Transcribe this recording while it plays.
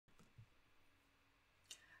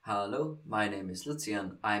Hello, my name is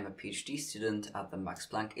Luzian. I am a PhD student at the Max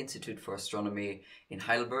Planck Institute for Astronomy in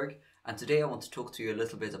Heidelberg, and today I want to talk to you a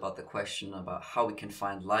little bit about the question about how we can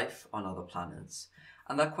find life on other planets.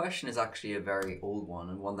 And that question is actually a very old one,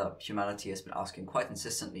 and one that humanity has been asking quite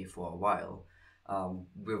insistently for a while.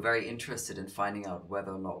 We're very interested in finding out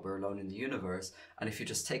whether or not we're alone in the universe, and if you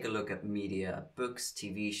just take a look at media, books,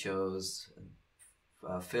 TV shows,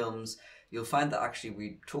 films, you'll find that actually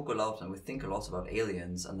we talk a lot and we think a lot about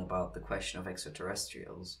aliens and about the question of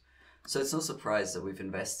extraterrestrials. So it's no surprise that we've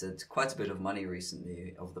invested quite a bit of money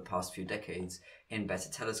recently over the past few decades in better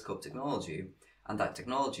telescope technology, and that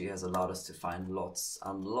technology has allowed us to find lots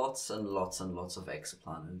and lots and lots and lots of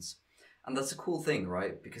exoplanets. And that's a cool thing,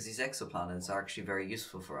 right? Because these exoplanets are actually very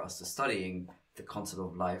useful for us to studying the concept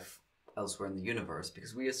of life elsewhere in the universe,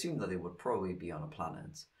 because we assume that it would probably be on a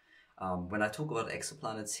planet. When I talk about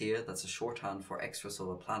exoplanets here, that's a shorthand for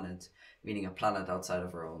extrasolar planet, meaning a planet outside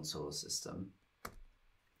of our own solar system.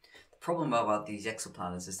 The problem about these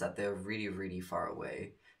exoplanets is that they're really, really far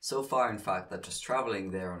away. So far, in fact, that just traveling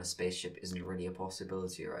there on a spaceship isn't really a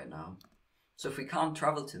possibility right now. So if we can't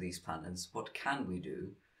travel to these planets, what can we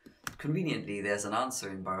do? Conveniently, there's an answer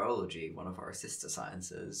in biology, one of our sister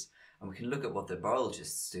sciences, and we can look at what the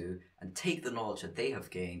biologists do and take the knowledge that they have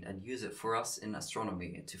gained and use it for us in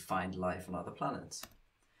astronomy to find life on other planets.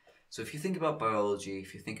 So if you think about biology,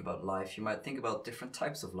 if you think about life, you might think about different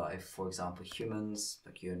types of life, for example, humans,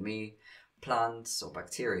 like you and me, plants or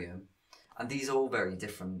bacteria. And these are all very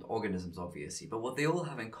different organisms, obviously, but what they all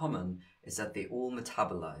have in common is that they all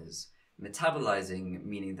metabolize. Metabolizing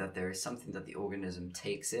meaning that there is something that the organism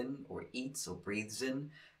takes in or eats or breathes in,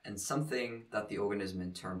 and something that the organism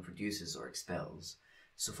in turn produces or expels.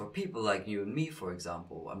 So for people like you and me, for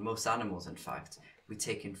example, and most animals in fact, we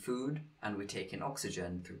take in food and we take in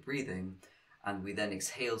oxygen through breathing, and we then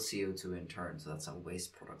exhale CO2 in turn, so that's our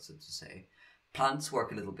waste product, so to say. Plants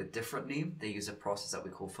work a little bit differently. They use a process that we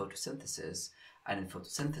call photosynthesis, and in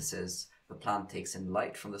photosynthesis, the plant takes in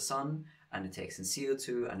light from the sun, and it takes in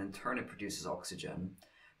CO2, and in turn it produces oxygen.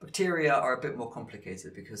 Bacteria are a bit more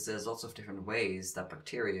complicated because there's lots of different ways that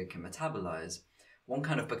bacteria can metabolize. One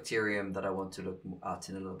kind of bacterium that I want to look at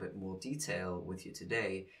in a little bit more detail with you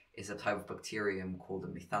today is a type of bacterium called a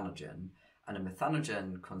methanogen. And a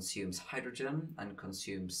methanogen consumes hydrogen and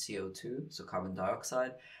consumes CO2, so carbon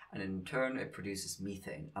dioxide, and in turn it produces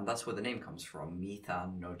methane. And that's where the name comes from,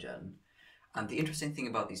 methanogen. And the interesting thing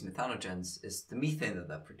about these methanogens is the methane that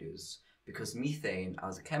they produce, because methane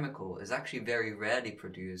as a chemical is actually very rarely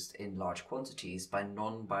produced in large quantities by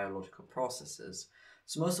non-biological processes.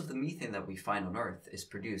 So most of the methane that we find on Earth is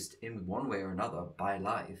produced in one way or another by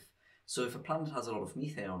life. So if a planet has a lot of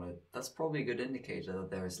methane on it, that's probably a good indicator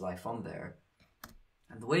that there is life on there.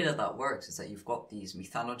 And the way that that works is that you've got these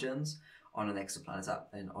methanogens on an exoplanet,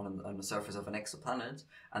 on the surface of an exoplanet,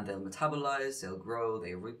 and they'll metabolize, they'll grow,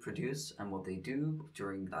 they reproduce, and what they do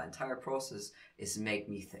during that entire process is make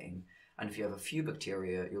methane. And if you have a few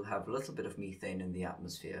bacteria, you'll have a little bit of methane in the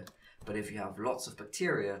atmosphere. But if you have lots of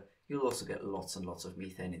bacteria, you'll also get lots and lots of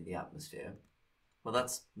methane in the atmosphere. Well,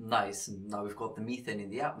 that's nice, and now we've got the methane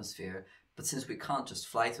in the atmosphere, but since we can't just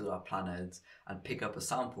fly to that planet and pick up a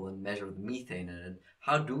sample and measure the methane in it,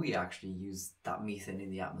 how do we actually use that methane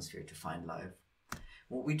in the atmosphere to find life?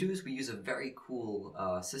 What we do is we use a very cool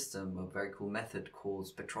system, a very cool method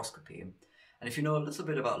called spectroscopy. And if you know a little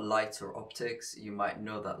bit about light or optics, you might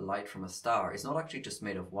know that light from a star is not actually just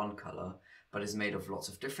made of one color, but is made of lots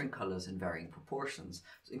of different colors in varying proportions.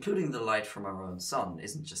 So including the light from our own sun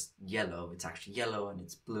isn't just yellow, it's actually yellow and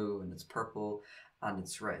it's blue and it's purple and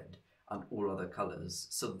it's red and all other colors.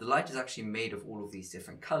 So the light is actually made of all of these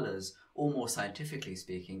different colors, or more scientifically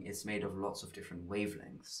speaking, it's made of lots of different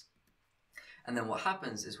wavelengths. And then what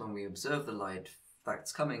happens is when we observe the light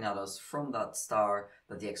that's coming at us from that star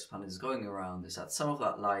that the exoplanet is going around, is that some of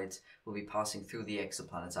that light will be passing through the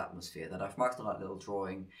exoplanet's atmosphere that I've marked on that little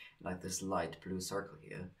drawing, like this light blue circle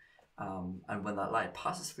here. And when that light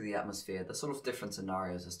passes through the atmosphere, there's sort of different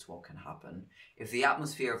scenarios as to what can happen. If the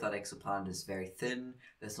atmosphere of that exoplanet is very thin,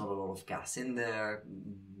 there's not a lot of gas in there,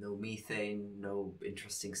 no methane, no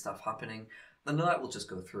interesting stuff happening, then the light will just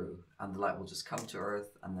go through and the light will just come to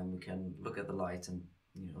Earth, and then we can look at the light and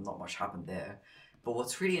not much happened there. But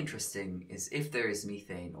what's really interesting is if there is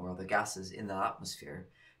methane or other gases in the atmosphere,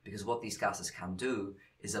 because what these gases can do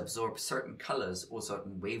is absorb certain colors or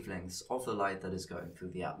certain wavelengths of the light that is going through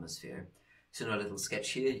the atmosphere. So in a little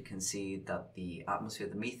sketch here, you can see that the atmosphere,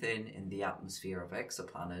 the methane in the atmosphere of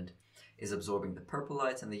exoplanet is absorbing the purple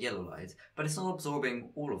light and the yellow light, but it's not absorbing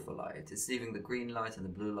all of the light. It's leaving the green light and the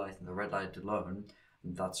blue light and the red light alone,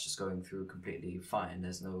 and that's just going through completely fine.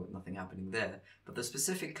 There's nothing happening there. But the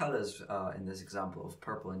specific colors in this example of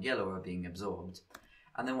purple and yellow are being absorbed.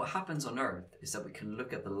 And then what happens on Earth is that we can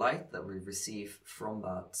look at the light that we receive from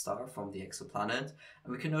that star, from the exoplanet,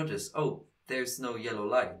 and we can notice, oh, there's no yellow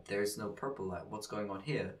light, there's no purple light, what's going on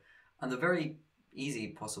here? And the very easy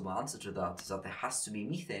possible answer to that is that there has to be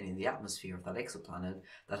methane in the atmosphere of that exoplanet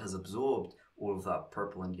that has absorbed all of that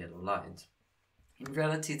purple and yellow light. In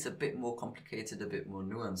reality, it's a bit more complicated, a bit more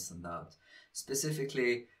nuanced than that.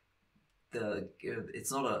 Specifically,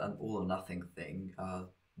 it's not an all or nothing thing.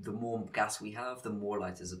 The more gas we have, the more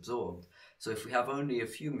light is absorbed. So if we have only a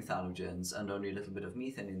few methanogens and only a little bit of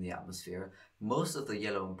methane in the atmosphere, most of the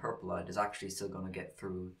yellow and purple light is actually still going to get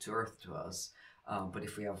through to Earth to us. But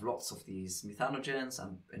if we have lots of these methanogens,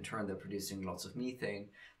 and in turn they're producing lots of methane,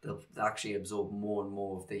 they'll actually absorb more and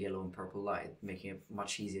more of the yellow and purple light, making it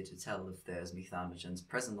much easier to tell if there's methanogens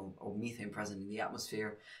present or methane present in the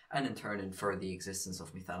atmosphere, and in turn infer the existence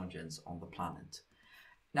of methanogens on the planet.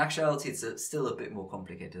 In actuality, it's still a bit more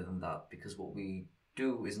complicated than that, because what we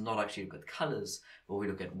do is not actually look at colors, but we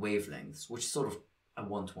look at wavelengths, which is sort of a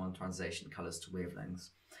one-to-one translation, colors to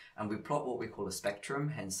wavelengths. And we plot what we call a spectrum,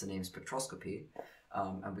 hence the name spectroscopy,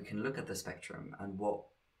 and we can look at the spectrum. And what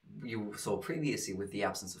you saw previously with the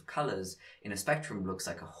absence of colors in a spectrum looks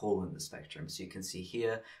like a hole in the spectrum. So you can see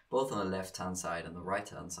here, both on the left-hand side and the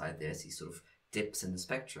right-hand side, there's these sort of dips in the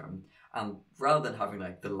spectrum. And rather than having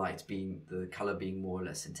like the color being more or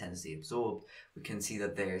less intensely absorbed, we can see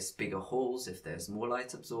that there's bigger holes if there's more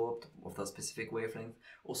light absorbed of that specific wavelength,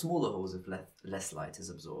 or smaller holes if less light is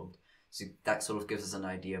absorbed. So that sort of gives us an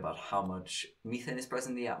idea about how much methane is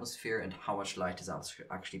present in the atmosphere and how much light has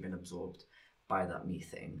actually been absorbed by that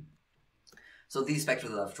methane. So these spectra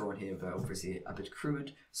that I've drawn here are obviously a bit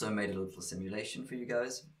crude, so I made a little simulation for you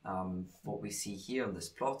guys. What we see here on this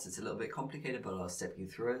plot, it's a little bit complicated, but I'll step you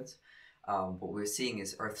through it. What we're seeing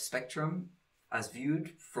is Earth's spectrum as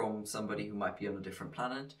viewed from somebody who might be on a different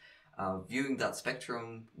planet, viewing that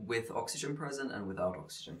spectrum with oxygen present and without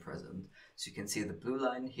oxygen present. So you can see the blue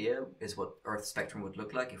line here is what Earth's spectrum would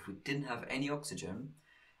look like if we didn't have any oxygen.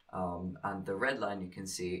 And the red line you can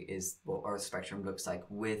see is what Earth's spectrum looks like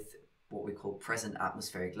with what we call present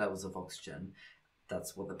atmospheric levels of oxygen.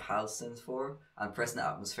 That's what the PAL stands for, and present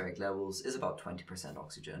atmospheric levels is about 20%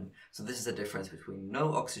 oxygen. So this is the difference between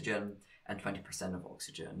no oxygen and 20% of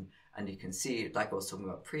oxygen. And you can see, like I was talking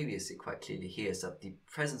about previously quite clearly here, is that the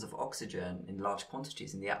presence of oxygen in large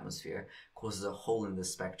quantities in the atmosphere causes a hole in the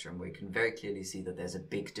spectrum, where you can very clearly see that there's a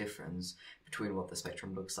big difference between what the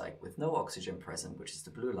spectrum looks like with no oxygen present, which is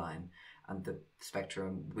the blue line, and the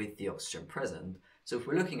spectrum with the oxygen present. So if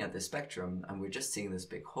we're looking at this spectrum and we're just seeing this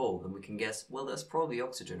big hole, then we can guess, well, there's probably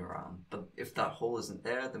oxygen around. But if that hole isn't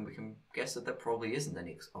there, then we can guess that there probably isn't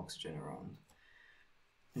any oxygen around.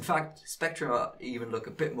 In fact, spectra even look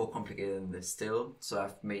a bit more complicated than this still. So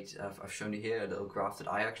I've shown you here a little graph that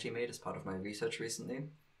I actually made as part of my research recently.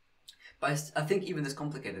 But I think even this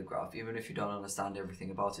complicated graph, even if you don't understand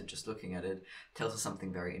everything about it, just looking at it, tells us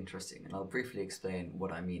something very interesting. And I'll briefly explain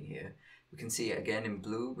what I mean here. We can see again in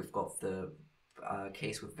blue, we've got the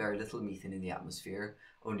case with very little methane in the atmosphere,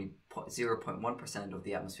 only 0.1% of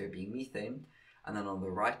the atmosphere being methane. And then on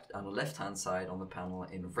the left-hand side on the panel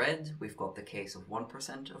in red, we've got the case of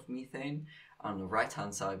 1% of methane. On the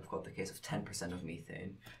right-hand side, we've got the case of 10% of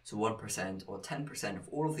methane. So 1% or 10% of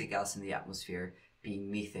all of the gas in the atmosphere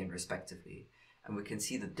being methane respectively. And we can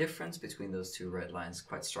see the difference between those two red lines,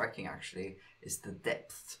 quite striking actually, is the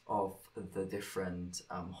depth of the different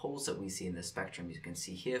holes that we see in the spectrum. You can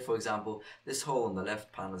see here, for example, this hole on the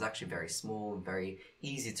left panel is actually very small and very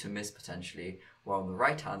easy to miss potentially, while on the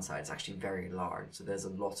right hand side it's actually very large. So there's a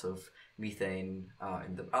lot of methane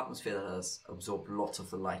in the atmosphere that has absorbed lots of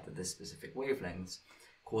the light at this specific wavelengths,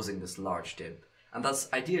 causing this large dip. And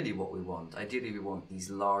that's ideally what we want. Ideally we want these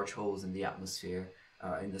large holes in the atmosphere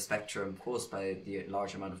in the spectrum caused by the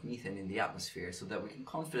large amount of methane in the atmosphere, so that we can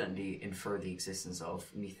confidently infer the existence of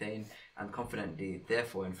methane and confidently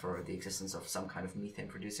therefore infer the existence of some kind of methane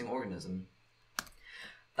producing organism.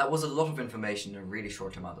 That was a lot of information in a really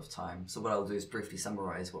short amount of time, so what I'll do is briefly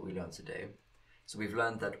summarize what we learned today. So we've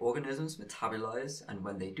learned that organisms metabolize, and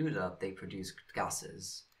when they do that they produce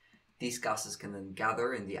gases. These gases can then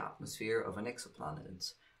gather in the atmosphere of an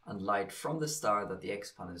exoplanet, and light from the star that the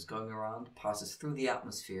exoplanet is going around passes through the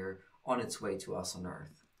atmosphere on its way to us on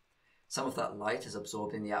Earth. Some of that light is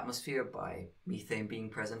absorbed in the atmosphere by methane being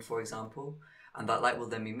present, for example, and that light will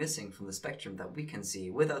then be missing from the spectrum that we can see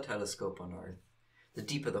with our telescope on Earth. The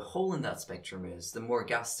deeper the hole in that spectrum is, the more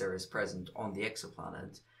gas there is present on the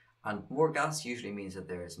exoplanet, and more gas usually means that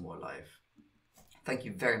there is more life. Thank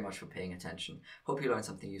you very much for paying attention. Hope you learned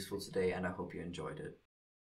something useful today, and I hope you enjoyed it.